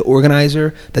saved the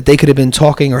organizer, that they could have been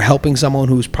talking or helping someone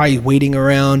who's probably waiting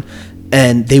around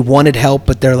and they wanted help,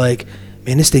 but they're like,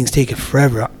 man, this thing's taking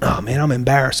forever. Oh man, I'm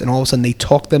embarrassed. And all of a sudden they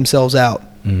talk themselves out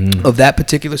of that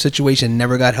particular situation,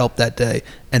 never got help that day,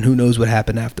 and who knows what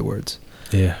happened afterwards.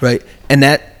 Yeah. Right. And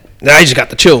that, I just got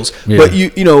the chills. Yeah. But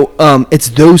it's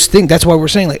those things. That's why we're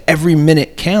saying, like, every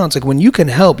minute counts. Like, when you can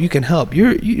help, you can help.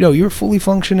 You're a fully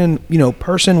functioning,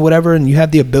 person, whatever, and you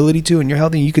have the ability to, and you're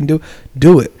healthy, you can do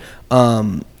it.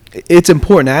 It's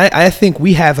important. I think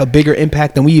we have a bigger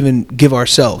impact than we even give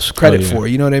ourselves credit for.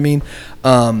 You know what I mean?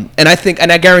 And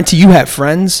I guarantee you have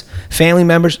friends, family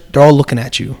members, they're all looking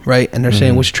at you, right? And they're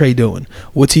saying, what's Trey doing?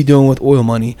 What's he doing with Oil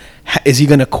Money? Is he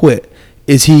going to quit?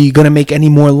 Is he going to make any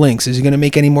more links? Is he going to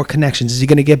make any more connections? Is he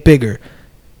going to get bigger?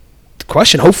 The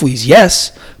question, hopefully, is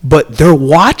yes, but they're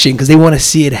watching because they want to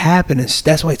see it happen. And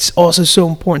that's why it's also so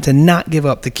important to not give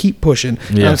up, to keep pushing.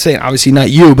 Yeah. I'm saying, obviously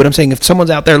not you, but I'm saying if someone's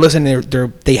out there listening,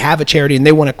 they have a charity and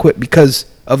they want to quit because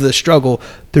of the struggle,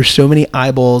 there's so many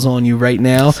eyeballs on you right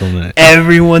now. So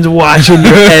everyone's watching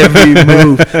your every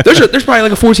move. There's probably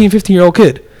like a 14, 15-year-old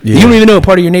kid. Yeah. You don't even know a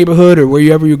part of your neighborhood or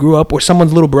wherever you grew up, or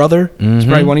someone's little brother. It's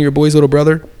probably one of your boys' little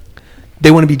brother. They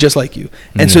want to be just like you.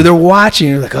 And so they're watching.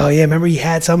 They're like, oh, yeah, remember he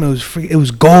had something? It was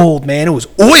gold, man. It was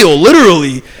oil,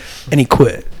 literally. And he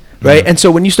quit, right? And so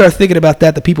when you start thinking about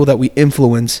that, the people that we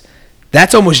influence,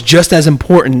 that's almost just as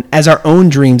important as our own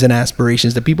dreams and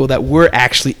aspirations, the people that we're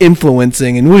actually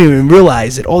influencing, and we don't even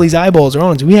realize it. All these eyeballs are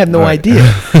on us. We have no idea.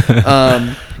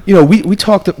 We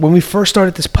talked, when we first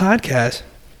started this podcast,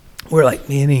 we're like,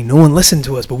 man, ain't no one listened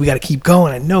to us, but we got to keep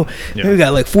going. I know. Yeah. We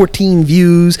got like 14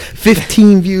 views,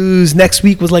 15 views. Next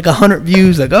week was like 100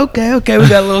 views. Like, okay, we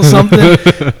got a little something.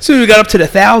 So we got up to the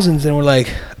thousands, and we're like,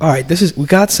 all right, we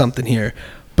got something here.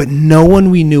 but no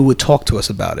one we knew would talk to us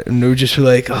about it. And they were just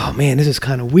like, oh man, this is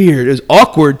kind of weird. It was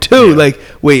awkward too. Yeah. Like,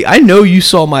 wait, I know you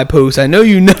saw my post. I know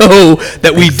you know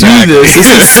that we do this. This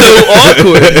is so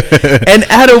awkward. And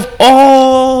out of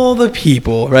all the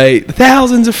people, right,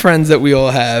 thousands of friends that we all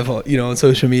have, on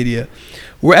social media,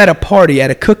 we're at a party,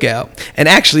 at a cookout. And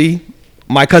actually,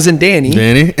 my cousin Danny,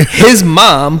 his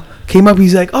mom came up.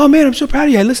 He's like, oh man, I'm so proud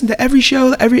of you. I listened to every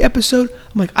show, every episode.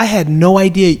 I'm like, I had no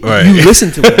idea you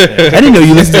listened to it. I didn't know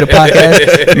you listened to the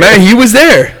podcast. Man, he was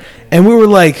there. And we were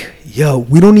like, yo,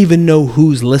 we don't even know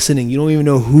who's listening. You don't even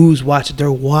know who's watching.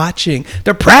 They're watching.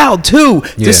 They're proud too.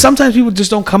 Yeah. Just sometimes people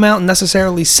just don't come out and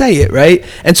necessarily say it, right?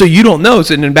 And so you don't know.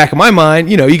 So in the back of my mind,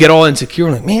 you get all insecure.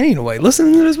 Like, man, ain't nobody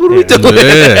listening to this. What are we doing?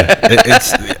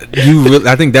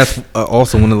 I think that's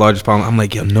also one of the largest problems. I'm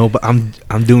like, yo, no, but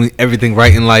I'm doing everything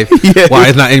right in life. Yeah. Why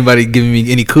is not anybody giving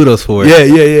me any kudos for it?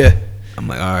 Yeah. I'm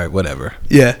like, all right, whatever.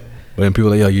 Yeah. But then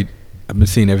people are like, yo, I've been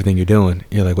seeing everything you're doing.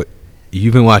 You're like, what?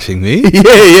 You've been watching me?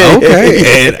 Yeah.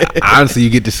 Okay. And honestly, you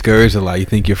get discouraged a lot. You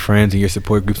think your friends and your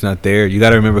support group's not there. You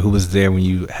got to remember who was there when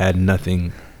you had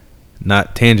nothing,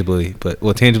 not tangibly, but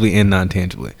tangibly and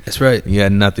non-tangibly. That's right. You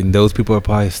had nothing. Those people are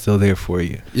probably still there for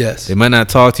you. Yes. They might not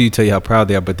talk to you, tell you how proud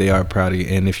they are, but they are proud of you.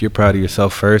 And if you're proud of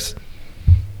yourself first,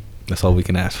 that's all we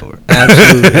can ask for.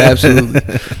 Absolutely.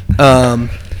 All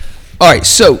right.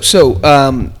 So,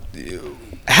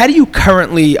 how do you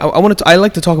currently? I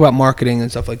like to talk about marketing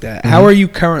and stuff like that. Mm-hmm. How are you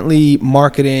currently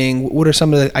marketing? What are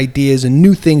some of the ideas and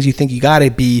new things you think you got to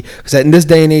be? Because in this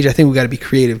day and age, I think we got to be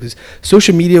creative. Because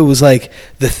social media was like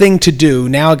the thing to do.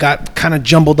 Now it got kind of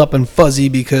jumbled up and fuzzy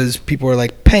because people are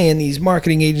like paying these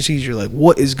marketing agencies. You're like,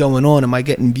 what is going on? Am I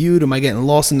getting viewed? Am I getting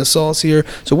lost in the sauce here?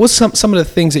 So what's some of the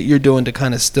things that you're doing to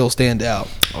kind of still stand out?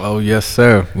 Oh yes,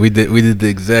 sir. We did the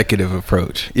executive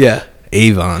approach. Yeah.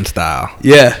 Avon style.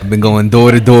 Yeah. I've been going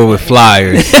door to door with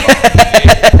flyers.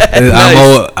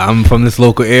 Nice. I'm from this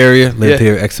local area, lived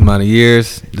here X amount of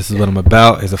years. This is what I'm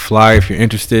about. Here's a flyer if you're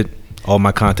interested. All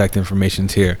my contact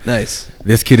information's here. Nice.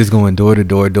 This kid is going door to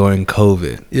door during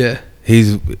COVID. Yeah.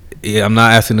 I'm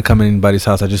not asking to come in anybody's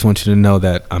house. I just want you to know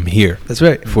that I'm here. That's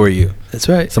right. For you. That's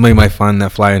right. Somebody might find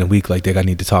that flyer in a week like, I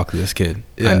need to talk to this kid.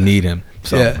 Yeah. I need him.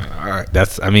 So, yeah. All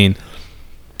right.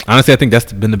 Honestly, I think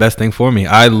that's been the best thing for me.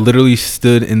 I literally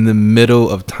stood in the middle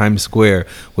of Times Square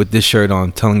with this shirt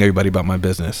on, telling everybody about my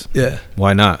business. Yeah.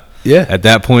 Why not? Yeah. At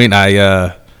that point,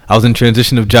 I was in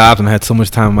transition of jobs and I had so much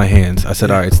time on my hands. I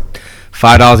said, all right, it's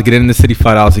 $5 to get in the city,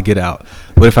 $5 to get out.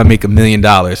 What if I make $1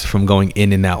 million from going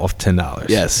in and out of $10?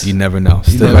 Yes. You never know.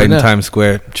 Stood right in Times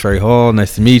Square. Trey Hall,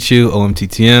 nice to meet you.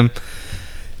 OMTTM.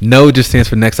 No just stands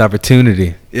for next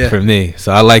opportunity for me.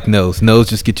 So I like no's. No's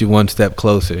just get you one step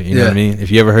closer. You know what I mean? If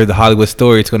you ever heard the Hollywood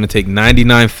story, it's going to take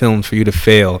 99 films for you to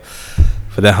fail.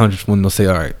 For that 100th one, they'll say,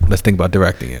 all right, let's think about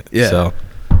directing it. Yeah. So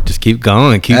just keep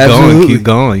going, keep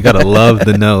going. You got to love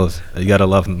the no's. You got to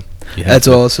love them. That's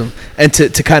awesome. And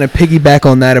to kind of piggyback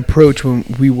on that approach, when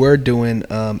we were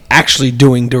actually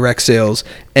doing direct sales,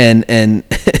 and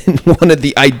one of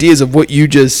the ideas of what you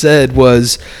just said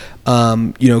was,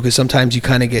 because sometimes you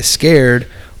kind of get scared,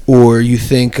 or you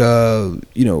think,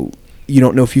 you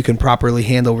don't know if you can properly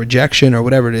handle rejection or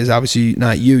whatever it is. Obviously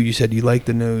not you. You said you like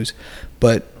the no's,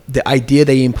 but the idea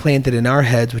they implanted in our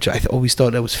heads, which I always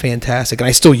thought that was fantastic, and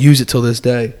I still use it till this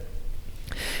day,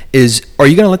 is, are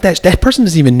you going to let that person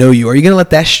doesn't even know you, are you going to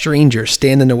let that stranger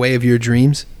stand in the way of your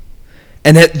dreams?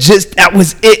 And that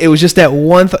was it. It was just that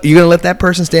one you're going to let that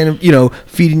person stand,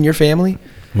 feeding your family?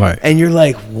 Right. And you're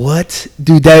like, what?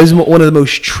 Dude, that is one of the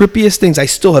most trippiest things I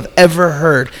still have ever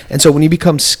heard. And so when you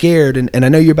become scared, and I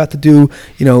know you're about to do,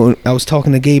 I was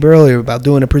talking to Gabe earlier about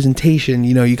doing a presentation,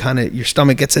 you kind of, your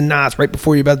stomach gets in knots right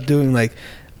before you're about to do it. Like,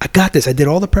 I got this. I did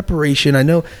all the preparation. I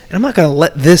know, and I'm not going to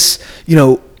let this,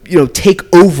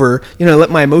 take over, let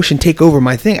my emotion take over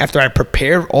my thing after I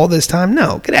prepared all this time.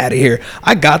 No, get out of here.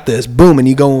 I got this. Boom. And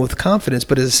you go in with confidence.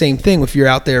 But it's the same thing if you're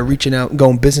out there reaching out and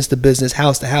going business to business,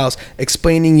 house to house,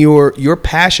 explaining your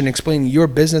passion, explaining your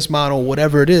business model,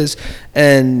 whatever it is,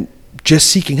 and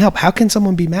just seeking help. How can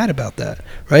someone be mad about that?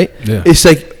 Right? Yeah. It's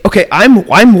like, okay,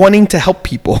 I'm wanting to help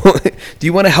people. Do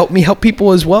you want to help me help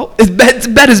people as well? It's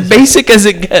about as basic as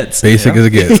it gets. Basic as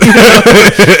it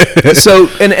gets. So,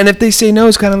 and if they say no,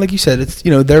 it's kind of like you said, it's,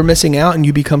 they're missing out, and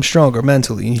you become stronger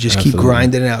mentally, and you just keep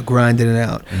grinding it out.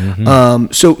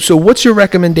 Mm-hmm. So what's your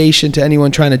recommendation to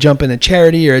anyone trying to jump into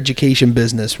charity or education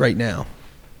business right now?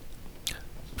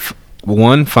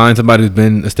 One, find somebody who's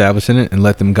been established in it and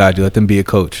let them guide you. Let them be a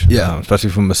coach. Yeah.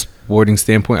 Especially from a sporting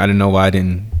standpoint. I didn't know why I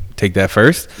didn't take that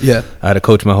first. Yeah. I had a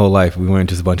coach my whole life. We weren't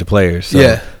just a bunch of players.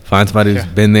 So find somebody who's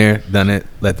been there, done it,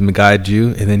 let them guide you,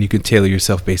 and then you can tailor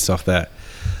yourself based off that.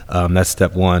 That's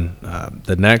step one.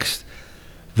 The next,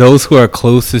 those who are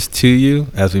closest to you,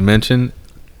 as we mentioned,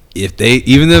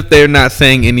 even if they're not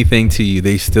saying anything to you,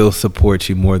 they still support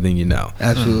you more than you know.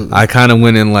 Absolutely. I kind of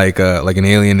went in like an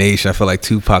alienation. I feel like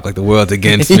Tupac, like the world's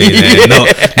against me. Man.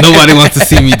 Nobody wants to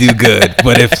see me do good.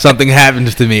 But if something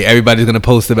happens to me, everybody's gonna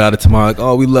post about it tomorrow. Like,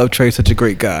 oh, we love Trey, such a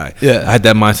great guy. Yeah. I had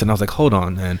that mindset. And I was like, hold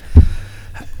on, man.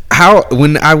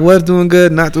 When I was doing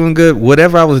good, not doing good,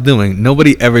 whatever I was doing,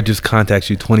 nobody ever just contacts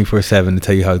you 24/7 to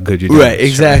tell you how good you're doing. Right.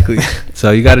 Exactly.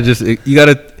 So you gotta take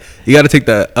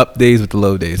the up days with the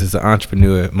low days. It's an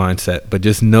entrepreneur mindset. But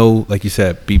just know, like you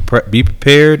said, be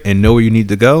prepared and know where you need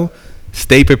to go.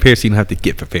 Stay prepared so you don't have to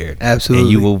get prepared. Absolutely.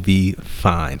 And you will be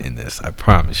fine in this. I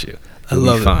promise you. You'll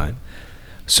love be it. fine.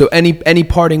 So any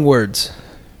parting words?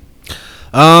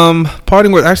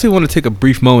 Parting words. I actually want to take a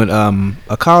brief moment.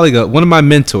 A colleague, one of my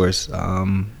mentors,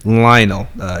 Lionel,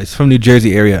 he's from New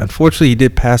Jersey area. Unfortunately, he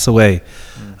did pass away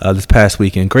this past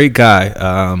weekend. Great guy.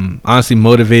 Honestly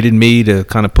motivated me to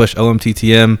kind of push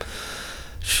OMTTM.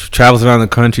 Travels around the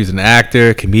country. He's an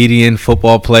actor, comedian,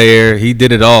 football player. He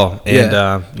did it all. And,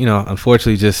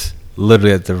 unfortunately, just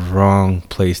literally at the wrong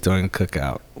place during a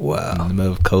cookout. Wow. In the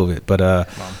middle of COVID. But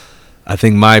I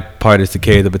think my part is to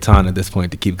carry the baton at this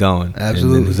point to keep going.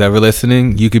 Absolutely. And who's ever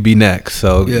listening, you could be next.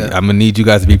 So I'm going to need you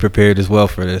guys to be prepared as well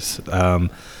for this.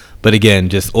 But again,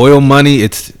 just oil money,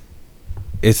 it's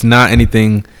not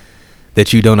anything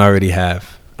that you don't already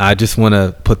have. I just want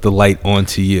to put the light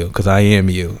onto you because I am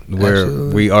you.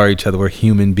 We are each other. We're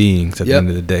human beings at the end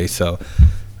of the day. So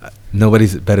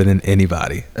nobody's better than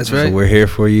anybody. That's right. So we're here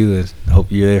for you, and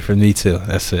hope you're there for me too.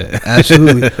 That's it.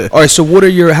 Absolutely. All right. So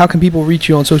how can people reach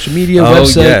you on social media,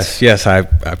 websites? Yes. I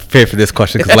prepared for this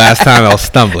question because last time I was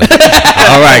stumbling.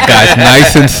 All right, guys,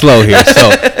 nice and slow here.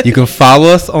 So you can follow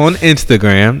us on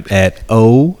Instagram at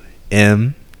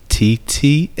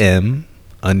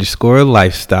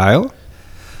OMTTM_lifestyle.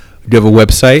 We have a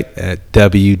website at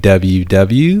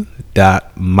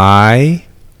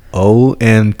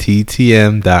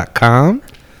www.myomttm.com.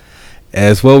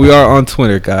 As well, we are on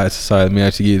Twitter, guys. Sorry, let me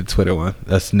actually give you the Twitter one.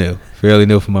 That's new. Fairly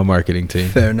new for my marketing team.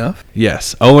 Fair enough.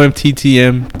 Yes,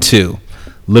 OMTTM2.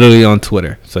 Literally on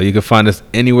Twitter. So you can find us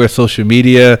anywhere, social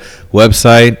media,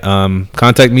 website.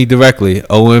 Contact me directly,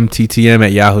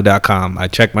 omttm@yahoo.com. I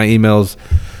check my emails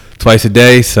twice a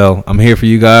day, so I'm here for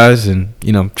you guys. And,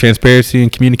 transparency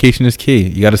and communication is key.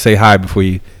 You got to say hi before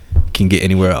you can get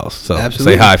anywhere else. So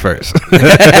Absolutely. Say hi first.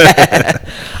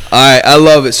 All right, I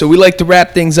love it. So we like to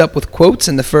wrap things up with quotes,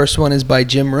 and the first one is by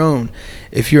Jim Rohn.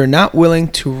 If you're not willing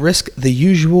to risk the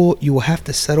usual, you will have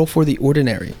to settle for the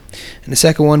ordinary. And the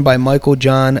second one by Michael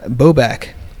John Boback.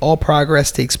 All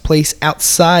progress takes place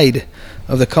outside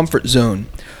of the comfort zone.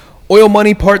 Oil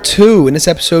Money Part 2. In this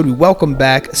episode, we welcome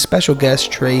back special guest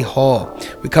Trey Hall.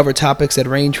 We cover topics that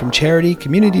range from charity,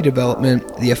 community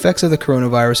development, the effects of the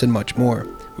coronavirus, and much more.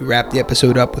 We wrap the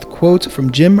episode up with quotes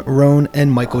from Jim Rohn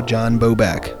and Michael John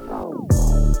Boback.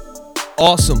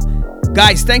 Awesome.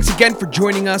 Guys, thanks again for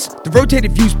joining us. The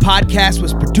Rotated Views podcast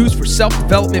was produced for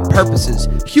self-development purposes.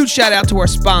 Huge shout out to our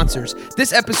sponsors.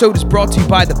 This episode is brought to you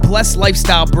by the Blessed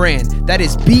Lifestyle brand. That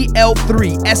is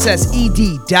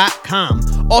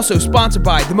BL3SSED.com. Also sponsored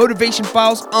by The Motivation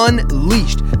Files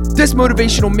Unleashed. This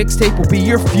motivational mixtape will be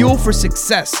your fuel for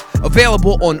success.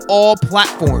 Available on all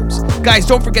platforms. Guys,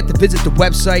 don't forget to visit the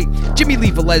website,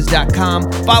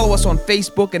 JimmyLeeVelez.com. Follow us on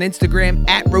Facebook and Instagram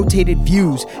at Rotated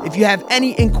Views. If you have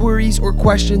any inquiries or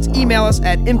questions, email us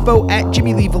at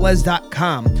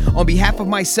info@JimmyLeeVelez.com. On behalf of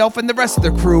myself and the rest of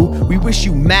the crew, we wish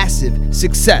you massive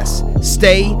success.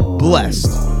 Stay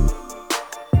blessed.